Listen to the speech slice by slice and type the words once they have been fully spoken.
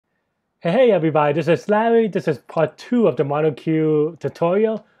Hey everybody, this is Larry. This is part 2 of the Monoqueue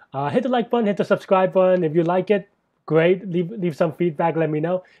tutorial. Hit the like button, hit the subscribe button. If you like it, great. Leave some feedback, let me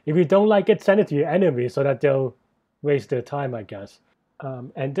know. If you don't like it, send it to your enemies so that they'll waste their time, I guess.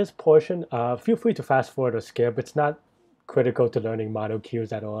 And this portion, feel free to fast forward or skip. It's not critical to learning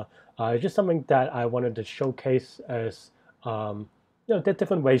monoqueues at all. It's just something that I wanted to showcase as, there are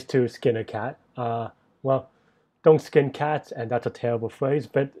different ways to skin a cat. Well, don't skin cats, and that's a terrible phrase,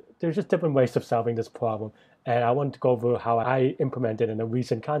 but there's just different ways of solving this problem. And I want to go over how I implemented in a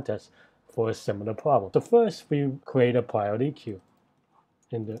recent contest for a similar problem. So first, we create a priority queue.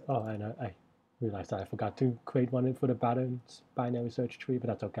 And I realized that I forgot to create one for the binary search tree, but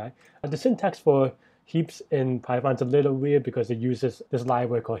that's okay. The syntax for heaps in Python is a little weird because it uses this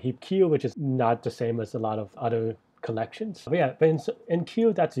library called heap queue, which is not the same as a lot of other collections. But yeah, but in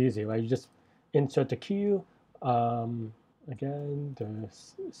queue, that's easy, right? You just insert the queue. Again, the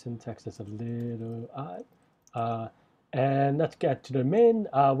syntax is a little odd. And let's get to the min.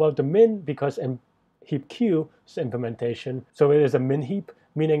 Well, the min, because in heap queue's implementation, so it is a min heap,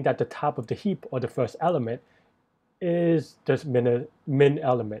 meaning that the top of the heap or the first element is this min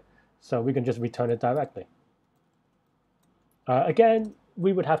element. So we can just return it directly. Again,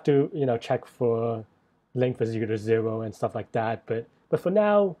 we would have to check for length is equal to 0 and stuff like that, but for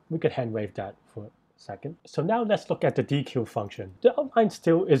now we could hand wave that for a second. So now let's look at the dequeue function. The outline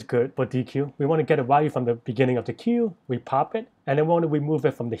still is good for dequeue. We want to get a value from the beginning of the queue, we pop it, and then we want to remove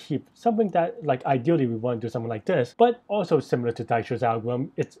it from the heap. Something that, like, ideally we want to do something like this, but also similar to Dijkstra's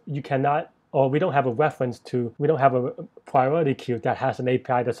algorithm, you cannot, or we don't have a reference to, we don't have a priority queue that has an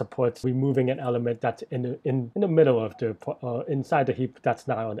API that supports removing an element that's in the middle of the, inside the heap that's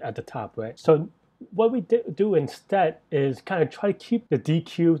not at the top, right? So what we do instead is kind of try to keep the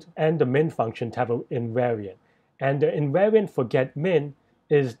dequeue and the min function to have an invariant. And the invariant for get min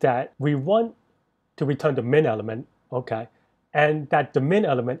is that we want to return the min element, okay, and that the min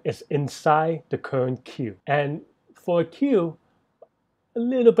element is inside the current queue. And for a queue, a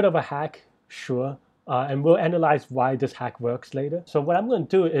little bit of a hack, sure, and we'll analyze why this hack works later. So what I'm going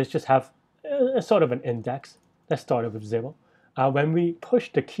to do is just have a sort of an index. Let's start it with 0. When we push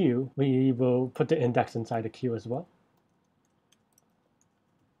the queue, we will put the index inside the queue as well.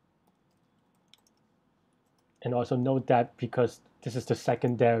 And also note that because this is the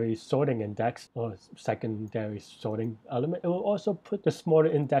secondary sorting index or secondary sorting element, it will also put the smaller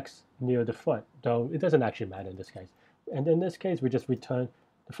index near the front, though it doesn't actually matter in this case. And in this case, we just return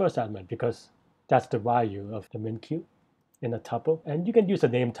the first element because that's the value of the min queue in a tuple. And you can use a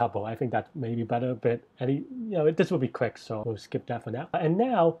name tuple. I think that may be better, but this will be quick, so we'll skip that for now. And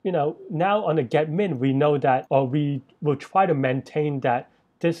now, now on the get min, we know that, or we will try to maintain that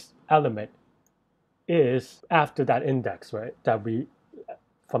this element is after that index, right? That we,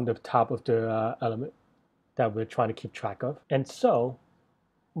 from the top of the element that we're trying to keep track of. And so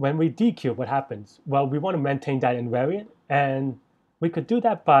when we dequeue, what happens? Well, we want to maintain that invariant, and we could do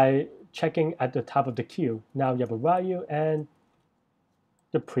that by checking at the top of the queue. Now you have a value and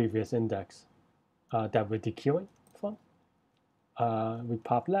the previous index that we're dequeuing from. We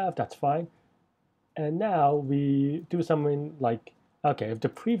pop left, that's fine. And now we do something like, okay, if the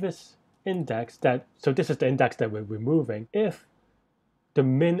previous index so this is the index that we're removing, if the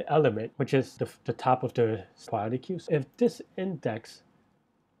min element, which is the top of the priority queue, if this index,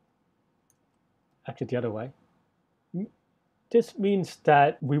 actually the other way, this means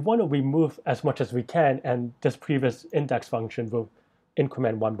that we want to remove as much as we can, and this previous index function will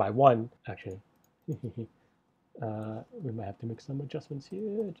increment 1 by 1, actually. We might have to make some adjustments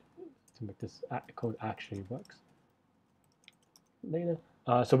here to make this code actually works later.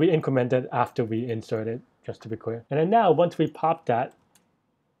 So we increment it after we insert it, just to be clear. And then now, once we pop that,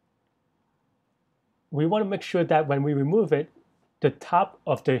 we want to make sure that when we remove it, the top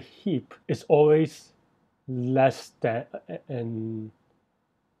of the heap is always less than,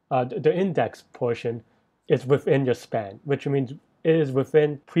 the index portion is within your span, which means it is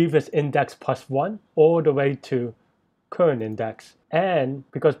within previous index plus 1 all the way to current index. And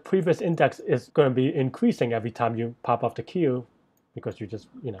because previous index is going to be increasing every time you pop off the queue, because you just,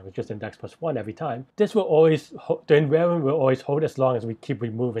 it's just index plus 1 every time, this will always, the invariant will always hold as long as we keep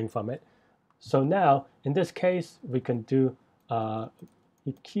removing from it. So now, in this case, we can do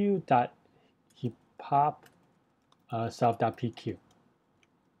q dot heap pop self.pq.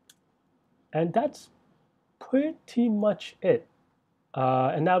 And that's pretty much it.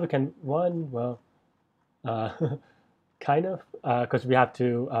 And now we can run, well, kind of, because we have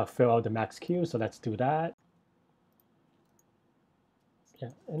to fill out the max queue, so let's do that. Yeah,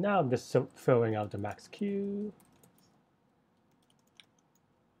 and now I'm just filling out the max queue.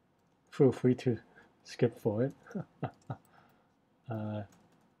 feel free to skip forward. uh,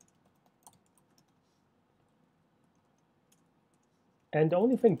 and the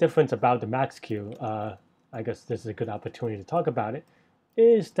only thing different about the max queue, I guess this is a good opportunity to talk about it,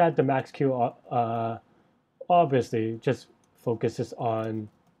 is that the max queue obviously just focuses on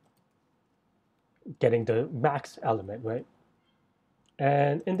getting the max element, right?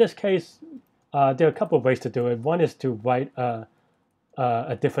 And in this case, there are a couple of ways to do it. One is to write a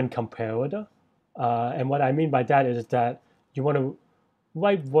different comparator. And what I mean by that is that you want to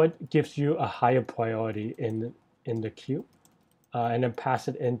write what gives you a higher priority in the queue, and then pass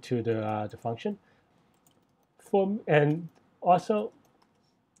it into the function. And also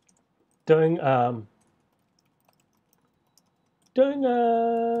during during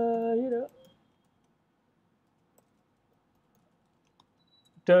you know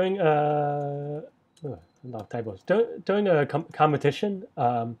during oh, a lot of typos. During a competition,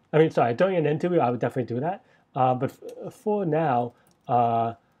 I mean, sorry, during an interview, I would definitely do that. But for now,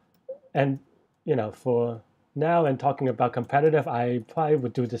 and for now and talking about competitive, I probably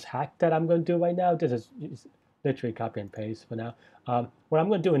would do this hack that I'm going to do right now. This is literally copy and paste for now. What I'm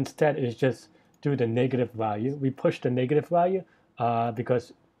going to do instead is just do the negative value. We push the negative value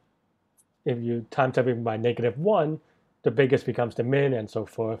because if you times everything by -1, the biggest becomes the min and so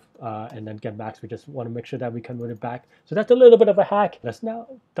forth, and then get max. We just want to make sure that we convert it back. So that's a little bit of a hack. Let's now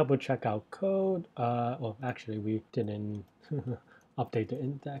double check our code. Well, actually, we didn't update the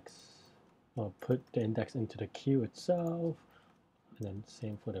index or put the index into the queue itself. And then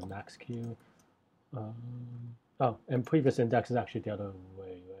same for the max queue. Oh, and previous index is actually the other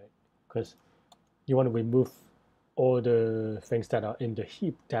way, right? Because you want to remove all the things that are in the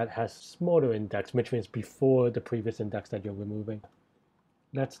heap that has smaller index, which means before the previous index that you're removing.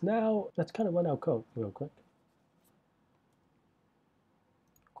 Let's kind of run our code real quick.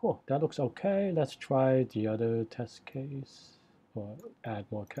 Cool, that looks okay. Let's try the other test case or add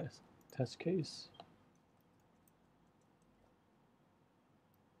more test case.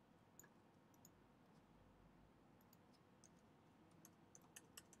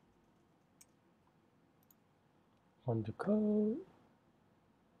 On the code.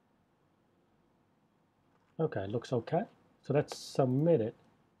 Okay, looks okay. So let's submit it.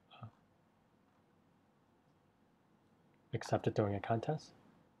 Accepted during a contest.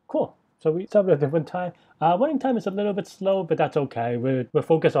 Cool. So we set a different time. Running time is a little bit slow, but that's okay. We're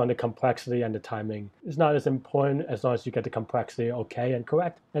focused on the complexity and the timing. It's not as important as long as you get the complexity okay and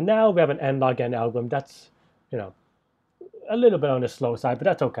correct. And now we have an n log n algorithm. That's, a little bit on the slow side, but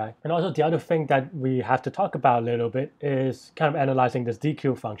that's okay. And also the other thing that we have to talk about a little bit is kind of analyzing this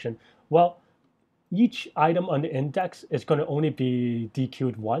dequeue function. Well, each item on the index is going to only be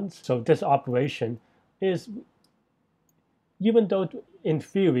dequeued once. So this operation is, even though in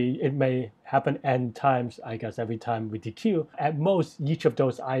theory it may happen n times, I guess, every time we dequeue, at most each of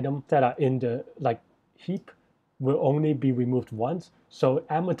those items that are in the heap will only be removed once. So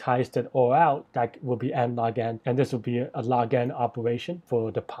amortize it all out, that will be n log n, and this will be a log n operation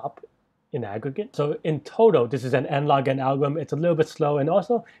for the pop in aggregate. So in total, this is an n log n algorithm. It's a little bit slow, and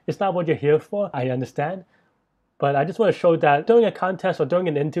also it's not what you're here for, I understand. But I just want to show that during a contest or during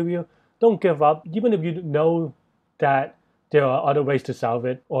an interview, don't give up. Even if you know that there are other ways to solve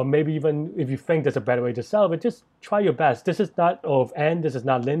it, or maybe even if you think there's a better way to solve it, just try your best. This is not O of n, this is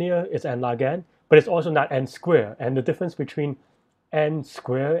not linear, it's n log n, but it's also not n squared. And the difference between n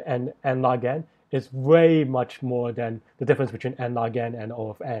squared and n log n is way much more than the difference between n log n and O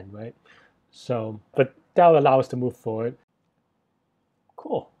of n, right? So, but that will allow us to move forward.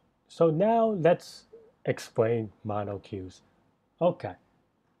 Cool. So now let's explain monoqueues. Okay.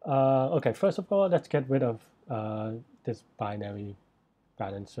 Okay, first of all, let's get rid of this binary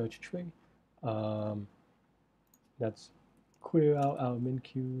pattern search tree. Let's clear out our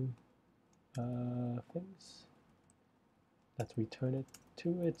minqueue things. Let's return it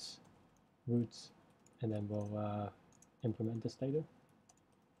to its roots, and then we'll implement this later.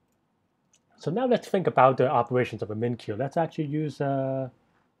 So now let's think about the operations of a minqueue. Let's actually use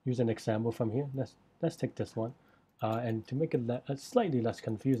an example from here. Let's take this one, and to make it slightly less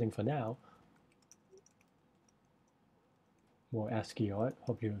confusing for now, more ASCII art.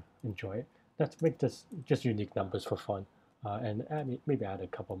 Hope you enjoy it. Let's make this just unique numbers for fun, and maybe add a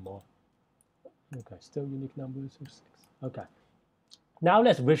couple more. Okay, still unique numbers of 6. Okay. Now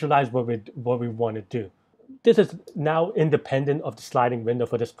let's visualize what we want to do. This is now independent of the sliding window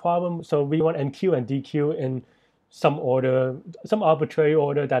for this problem. So we want NQ and DQ in some order, some arbitrary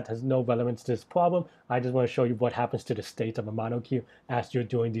order that has no relevance to this problem. I just want to show you what happens to the state of a monoqueue as you're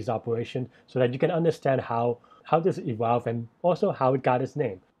doing these operations so that you can understand how this evolved and also how it got its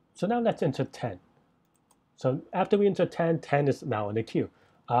name. So now let's insert 10. So after we insert 10, 10 is now in the queue.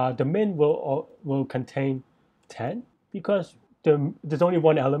 The min will contain 10 because there's only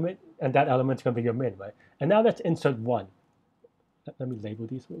one element, and that element is going to be your min, right? And now let's insert 1. Let me label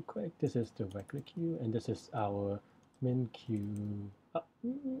these real quick. This is the regular queue, and this is our min queue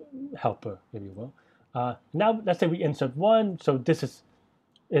helper, if you will. Now let's say we insert 1. So this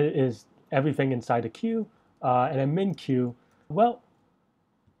is everything inside the queue, and a min queue. Well,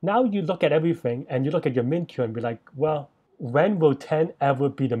 now you look at everything and you look at your min queue and be like, well, when will 10 ever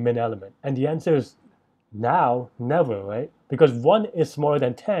be the min element? And the answer is now, never, right? Because 1 is smaller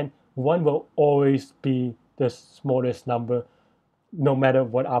than 10, 1 will always be the smallest number no matter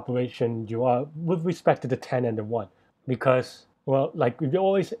what operation you are with respect to the 10 and the 1. Because, well, like if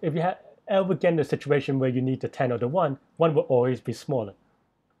you ever get in a situation where you need the 10 or the 1, 1 will always be smaller.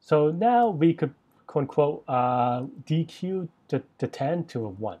 So now we could quote unquote DQ the 10 to a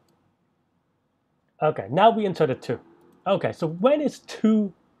 1. Okay, now we insert a 2. Okay, so when is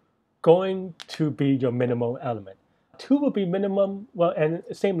 2 going to be your minimal element? 2 will be minimum, well, and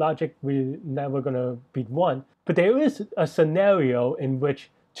same logic, we're never going to beat 1. But there is a scenario in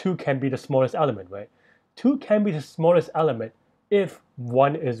which 2 can be the smallest element, right? 2 can be the smallest element if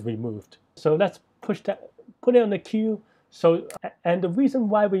 1 is removed. So let's put it on the queue. So, and the reason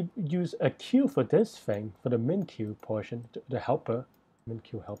why we use a queue for this thing, for the min queue portion, the helper, min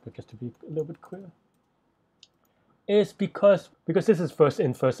queue helper, just to be a little bit clearer, is because this is first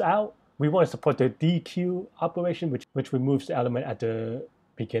in, first out. We want to support the DQ operation, which removes the element at the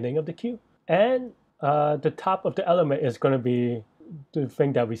beginning of the queue. And the top of the element is going to be the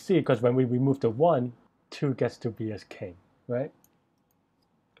thing that we see, because when we remove the 1, 2 gets to be as king, right?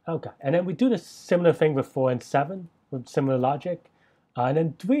 Okay, and then we do the similar thing with 4 and 7 with similar logic. And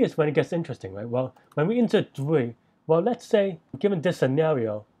then 3 is when it gets interesting, right? Well, when we insert 3, well, let's say, given this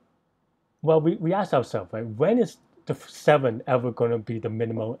scenario, well, we ask ourselves, right, when is the 7 ever going to be the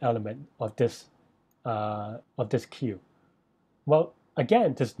minimal element of this queue? Well,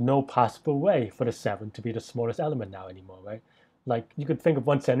 again, there's no possible way for the 7 to be the smallest element now anymore, right? Like, you could think of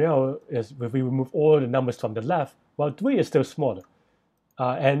one scenario is if we remove all the numbers from the left, well, 3 is still smaller.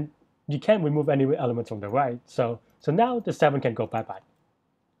 And you can't remove any elements from the right. So now the 7 can go bye-bye.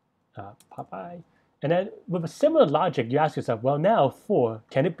 Bye-bye. And then with a similar logic, you ask yourself, well, now 4,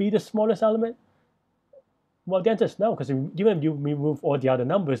 can it be the smallest element? Well, the answer is no, because even if you remove all the other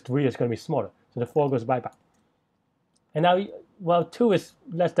numbers, 3 is going to be smaller. So the 4 goes bye-bye. And now, well, 2 is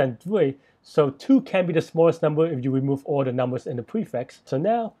less than 3, so 2 can be the smallest number if you remove all the numbers in the prefix. So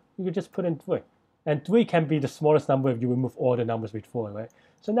now you can just put in 3. And 3 can be the smallest number if you remove all the numbers before, right?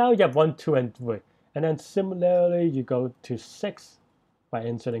 So now you have 1, 2, and 3. And then similarly, you go to 6 by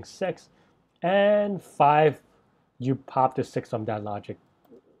inserting 6. And 5, you pop the 6 from that logic,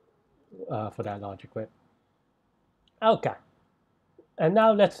 for that logic, right? Okay. And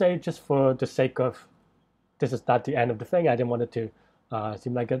now let's say, just for the sake of, this is not the end of the thing, I didn't want it to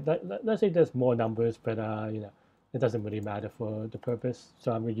seem like let's say there's more numbers, but it doesn't really matter for the purpose,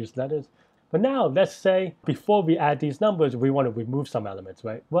 so I'm going to use letters. But now, let's say, before we add these numbers, we want to remove some elements,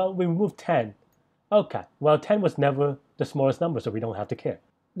 right? Well, we remove 10. Okay, well, 10 was never the smallest number, so we don't have to care.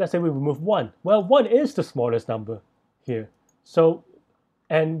 Let's say we remove 1. Well, 1 is the smallest number here. So,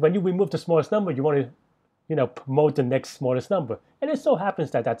 and when you remove the smallest number, you want to, promote the next smallest number. And it so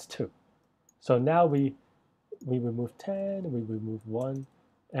happens that that's 2. So now we remove 10, we remove 1,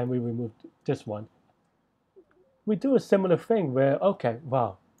 and we remove this one. We do a similar thing where, okay,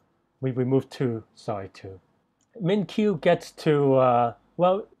 wow, we remove 2, sorry, 2. Min Q gets to,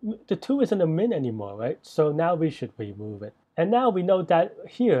 well, the 2 isn't a min anymore, right? So now we should remove it. And now we know that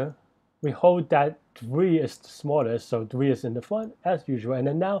here, we hold that 3 is the smallest, so 3 is in the front, as usual. And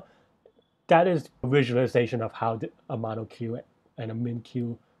then now, that is a visualization of how a monoqueue and a min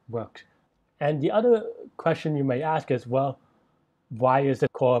queue works. And the other question you may ask is, well, why is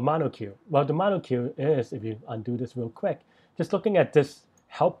it called a monoqueue? Well, the monoqueue is, if you undo this real quick, just looking at this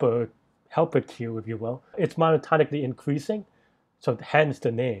helper queue, if you will, it's monotonically increasing, so hence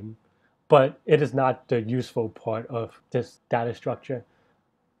the name, but it is not the useful part of this data structure.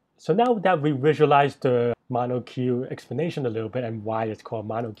 So now that we visualize the monoqueue explanation a little bit and why it's called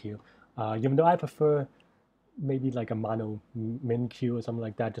monoqueue, even though I prefer maybe like a mono min queue or something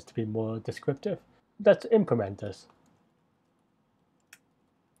like that, just to be more descriptive, let's implement this.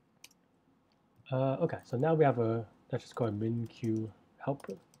 Okay, so now we have let's just call it min queue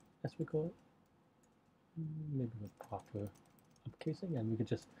helper, as we call it. Maybe with proper upcasing, and we could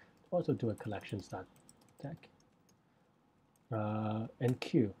just also do a collections.tag. And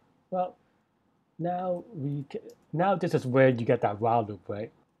queue. Well, now this is where you get that while loop,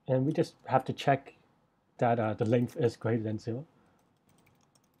 right? And we just have to check that the length is greater than 0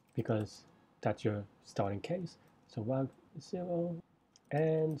 because that's your starting case. So while 0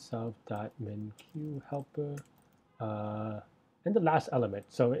 and self.minQ helper and the last element.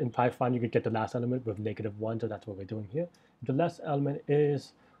 So in Python, you could get the last element with -1, so that's what we're doing here. If the last element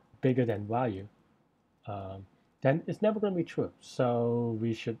is bigger than value, then it's never going to be true. So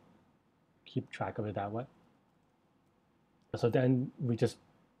we should keep track of it that way. So then we just,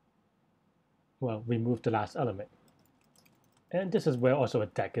 well, remove the last element. And this is where also a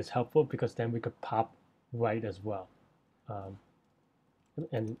deck is helpful because then we could pop right as well.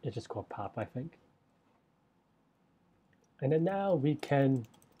 And it's just called pop, I think. And then now we can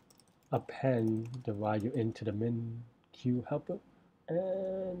append the value into the min_q helper.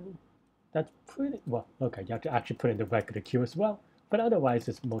 And that's pretty, well, okay, you have to actually put in the regular q as well. But otherwise,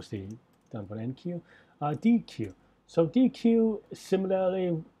 it's mostly done for NQ. DQ. So DQ,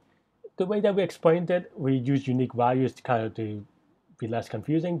 similarly, the way that we explained it, we use unique values to kind of to be less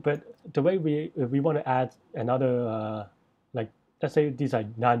confusing. But the way if we want to add another, like, let's say these are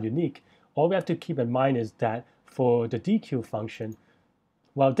non-unique, all we have to keep in mind is that for the DQ function,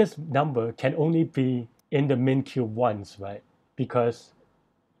 well, this number can only be in the min_q once, right? Because,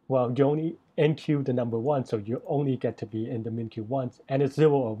 well, you only NQ the number 1, so you only get to be in the min_q once, and it's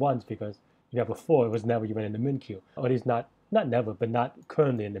 0 or 1 because you have a 4, it was never even in the min_q, or at least not never, but not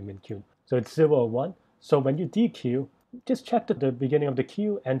currently in the min_q. So it's 0 or 1. So when you DQ, just check the beginning of the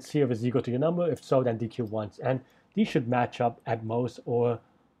queue and see if it's equal to your number. If so, then DQ once, and these should match up at most, or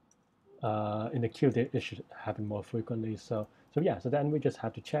in the queue it should happen more frequently. So yeah, so then we just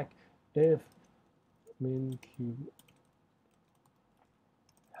have to check if min_q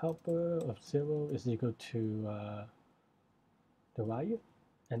helper of 0 is equal to the value,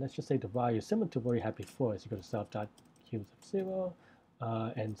 and let's just say the value is similar to what we had before, is equal to self.q of 0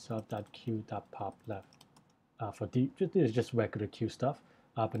 and self.q.pop left. For D, this is just regular q stuff,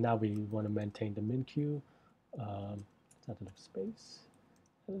 but now we want to maintain the min_q. Let's add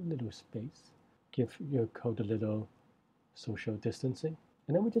a little space, give your code a little social distancing,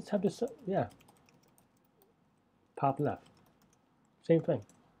 and then we just have this, yeah, pop left, same thing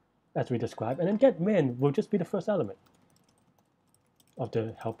as we described, and then get min will just be the first element of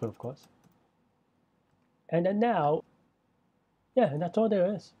the helper, of course. And then now, yeah, and that's all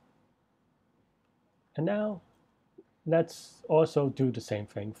there is. And now let's also do the same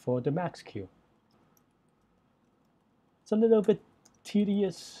thing for the max q. It's a little bit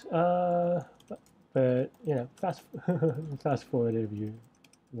tedious, but you know, fast forward if you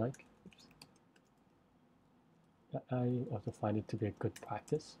like. I also find it to be a good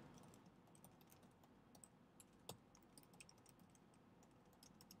practice.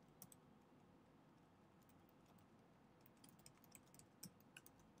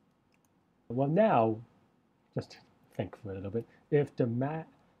 Well, now, just think for a little bit. If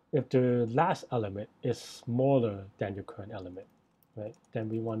the last element is smaller than your current element, right, then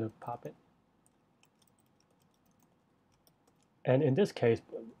we want to pop it. And in this case,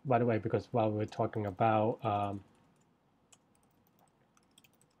 by the way, because while we're talking about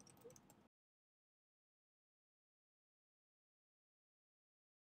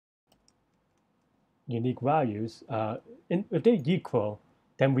unique values, if they're equal,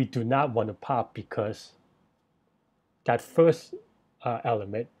 then we do not want to pop because that first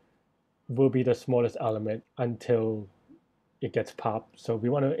element will be the smallest element until it gets popped. So we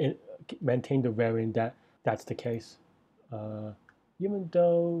want to maintain the variant that that's the case. Even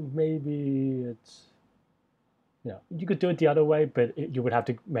though maybe it's, you know, you could do it the other way, but you would have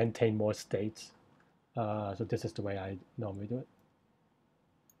to maintain more states. So this is the way I normally do it.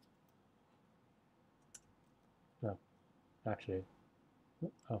 No, actually,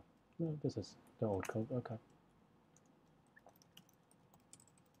 oh, no, this is the old code, okay.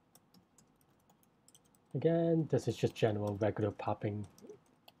 Again, this is just general regular popping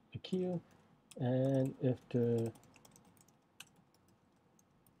the queue, and if the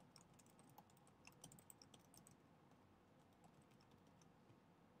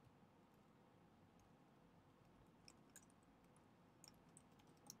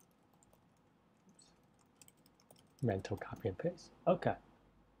mental copy and paste. Okay.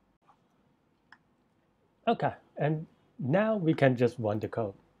 Okay, and now we can just run the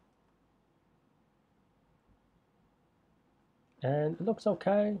code. And it looks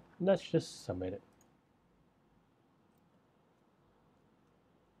okay. Let's just submit it.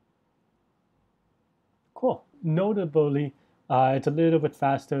 Cool. Notably, it's a little bit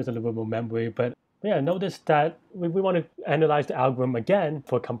faster, it's a little bit more memory, but yeah, notice that we want to analyze the algorithm again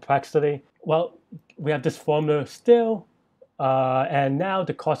for complexity. Well, we have this formula still, And now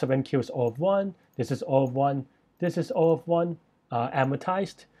the cost of NQ is O of 1. This is O of 1. This is O of 1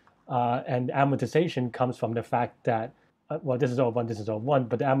 amortized. And amortization comes from the fact that, well, this is O of 1, this is O of 1,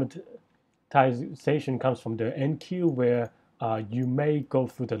 but the amortization comes from the NQ where you may go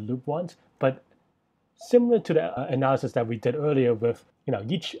through the loop once, but similar to the analysis that we did earlier with,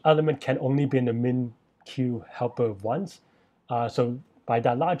 each element can only be in the min queue helper once. So by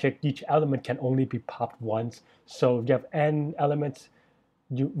that logic, each element can only be popped once. So if you have n elements,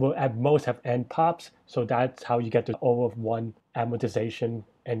 you will at most have n pops. So that's how you get the O of 1 amortization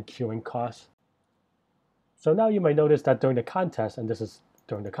and queuing costs. So now you might notice that during the contest, and this is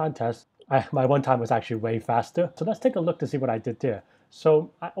during the contest, my one time was actually way faster. So let's take a look to see what I did there.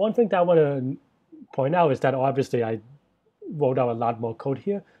 So one thing that I want to point out is that obviously I wrote out a lot more code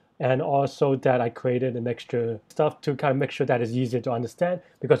here, and also that I created an extra stuff to kind of make sure that it's easier to understand,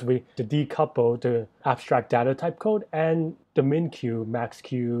 because we to decouple the abstract data type code and the min queue, max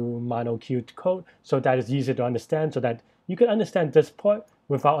queue, monoqueue code, so that it's easier to understand, so that you can understand this part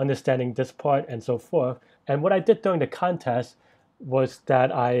without understanding this part and so forth. And what I did during the contest was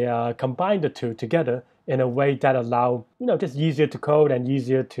that I combined the two together in a way that allowed, just easier to code and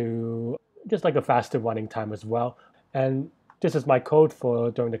easier to, just like a faster running time as well. And this is my code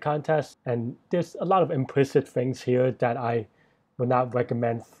for during the contest. And there's a lot of implicit things here that I would not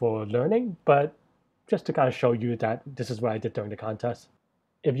recommend for learning, but just to kind of show you that this is what I did during the contest.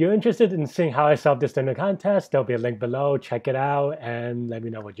 If you're interested in seeing how I solved this during the contest, there'll be a link below. Check it out and let me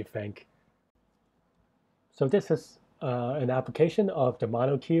know what you think. So this is an application of the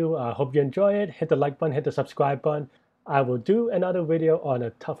Monoqueue. I hope you enjoy it. Hit the like button, hit the subscribe button. I will do another video on a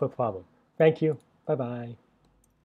tougher problem. Thank you. Bye-bye.